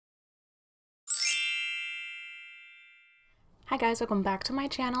Hi guys, welcome back to my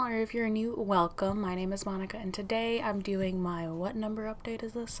channel, or if you're new, welcome. My name is Monica and today I'm doing my, what number update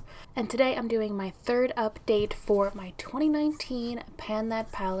is this? And today I'm doing my third update for my 2019 Pan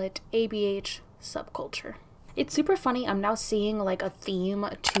That Palette ABH Subculture. It's super funny, I'm now seeing like a theme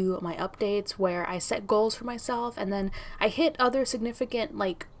to my updates where I set goals for myself and then I hit other significant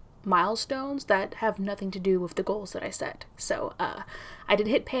like milestones that have nothing to do with the goals that I set. So I did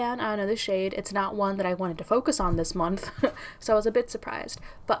hit pan on another shade. It's not one that I wanted to focus on this month, so I was a bit surprised.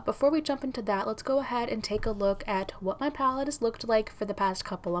 But before we jump into that, let's go ahead and take a look at what my palette has looked like for the past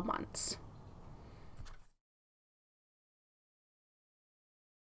couple of months.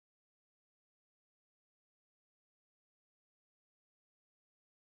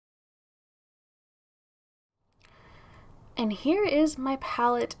 And here is my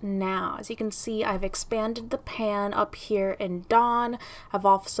palette now. As you can see, I've expanded the pan up here in Dawn. I've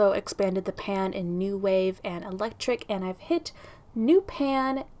also expanded the pan in New Wave and Electric, and I've hit new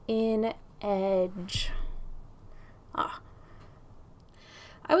pan in Edge. I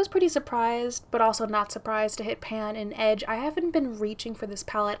was pretty surprised, but also not surprised to hit pan in Edge. I haven't been reaching for this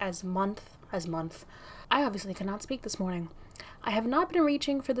palette as month. I obviously cannot speak this morning. I have not been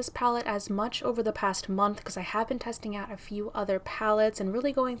reaching for this palette as much over the past month because I have been testing out a few other palettes and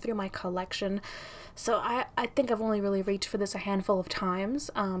really going through my collection. So I think I've only really reached for this a handful of times,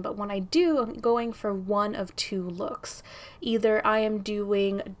 but when I do, I'm going for one of two looks. Either I am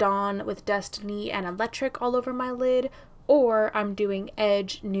doing Dawn with Destiny and Electric all over my lid, or I'm doing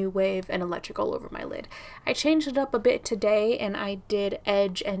Edge, New Wave, and Electric all over my lid. I changed it up a bit today and I did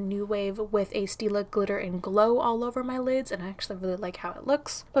Edge and New Wave with a Stila Glitter and Glow all over my lids, and I actually really like how it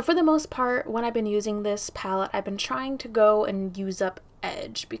looks. But for the most part, when I've been using this palette, I've been trying to go and use up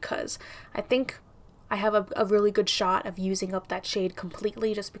Edge because I think I have a really good shot of using up that shade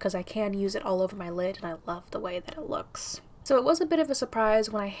completely just because I can use it all over my lid and I love the way that it looks. So it was a bit of a surprise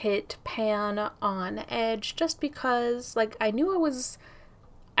when I hit pan on Edge just because like I knew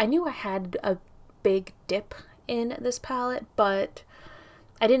I had a big dip in this palette, but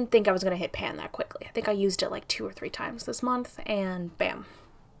I didn't think I was going to hit pan that quickly. I think I used it like 2 or 3 times this month and bam,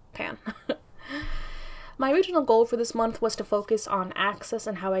 pan. My original goal for this month was to focus on access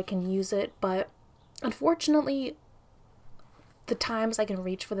and how I can use it, but unfortunately the times I can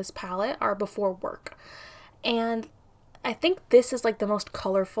reach for this palette are before work. And I think this is like the most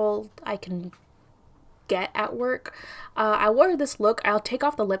colorful I can get at work. I wore this look. I'll take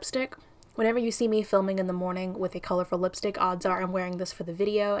off the lipstick. Whenever you see me filming in the morning with a colorful lipstick, odds are I'm wearing this for the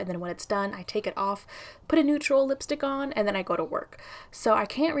video, and then when it's done, I take it off, put a neutral lipstick on, and then I go to work. So I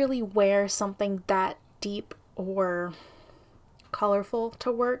can't really wear something that deep or colorful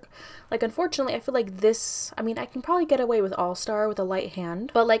to work. Like, unfortunately, I feel like this, I mean, I can probably get away with All Star with a light hand,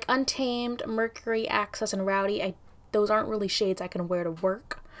 but like Untamed, Mercury, Access, and Rowdy, those aren't really shades I can wear to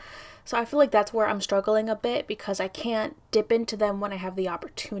work. So I feel like that's where I'm struggling a bit because I can't dip into them when I have the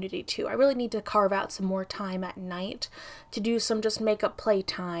opportunity to. I really need to carve out some more time at night to do some just makeup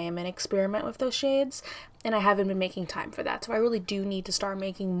playtime and experiment with those shades, and I haven't been making time for that. So I really do need to start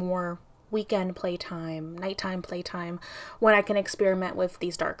making more weekend playtime, nighttime playtime, when I can experiment with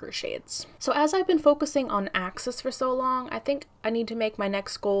these darker shades. So as I've been focusing on access for so long, I think I need to make my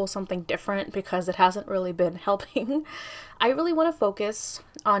next goal something different because it hasn't really been helping. I really want to focus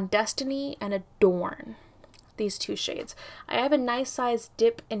on Destiny and Adorn, these 2 shades. I have a nice size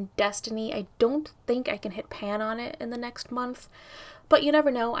dip in Destiny. I don't think I can hit pan on it in the next month, but you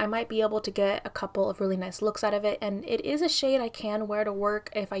never know, I might be able to get a couple of really nice looks out of it, and it is a shade I can wear to work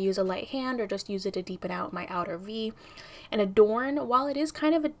if I use a light hand or just use it to deepen out my outer V. And Adorn, while it is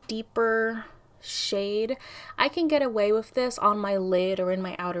kind of a deeper shade, I can get away with this on my lid or in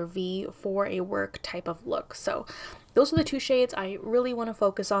my outer V for a work type of look. So those are the 2 shades I really want to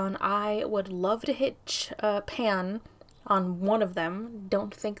focus on. I would love to hit pan on one of them.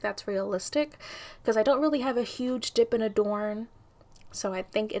 Don't think that's realistic because I don't really have a huge dip in Adorn. So I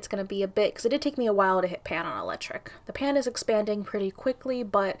think it's going to be a bit, because it did take me a while to hit pan on Electric. The pan is expanding pretty quickly,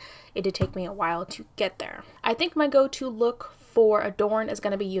 but it did take me a while to get there. I think my go-to look for Adorn is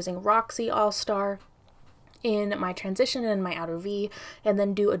going to be using Roxy All-Star in my transition and my outer V, and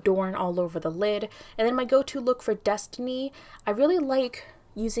then do Adorn all over the lid. And then my go-to look for Destiny, I really like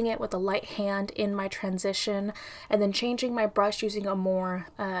using it with a light hand in my transition and then changing my brush using a more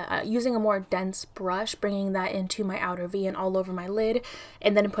dense brush, bringing that into my outer V and all over my lid,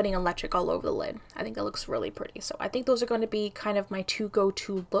 and then putting Electric all over the lid. I think that looks really pretty. So I think those are going to be kind of my 2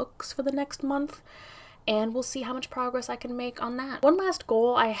 go-to looks for the next month, and we'll see how much progress I can make on that. One last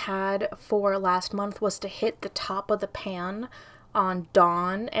goal I had for last month was to hit the top of the pan on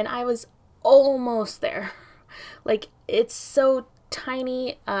Dawn, and I was almost there. Like, it's so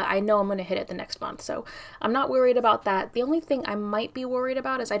tiny. I know I'm gonna hit it the next month, so I'm not worried about that. The only thing I might be worried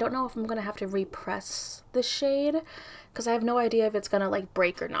about is I don't know if I'm gonna have to repress the shade, because I have no idea if it's gonna like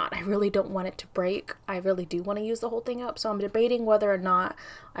break or not. I really don't want it to break. I really do want to use the whole thing up, so I'm debating whether or not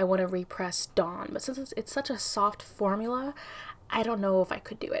I want to repress Dawn. But since it's such a soft formula, I don't know if I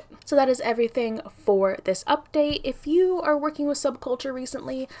could do it. So that is everything for this update. If you are working with Subculture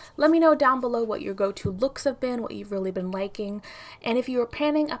recently, let me know down below what your go-to looks have been, what you've really been liking. And if you are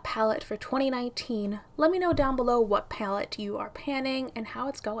panning a palette for 2019, let me know down below what palette you are panning and how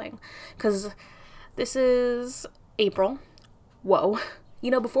it's going. Because this is April. Whoa.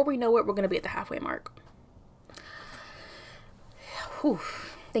 You know, before we know it, we're going to be at the halfway mark. Whew.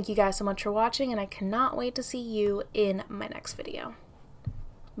 Thank you guys so much for watching, and I cannot wait to see you in my next video.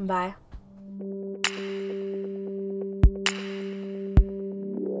 Bye.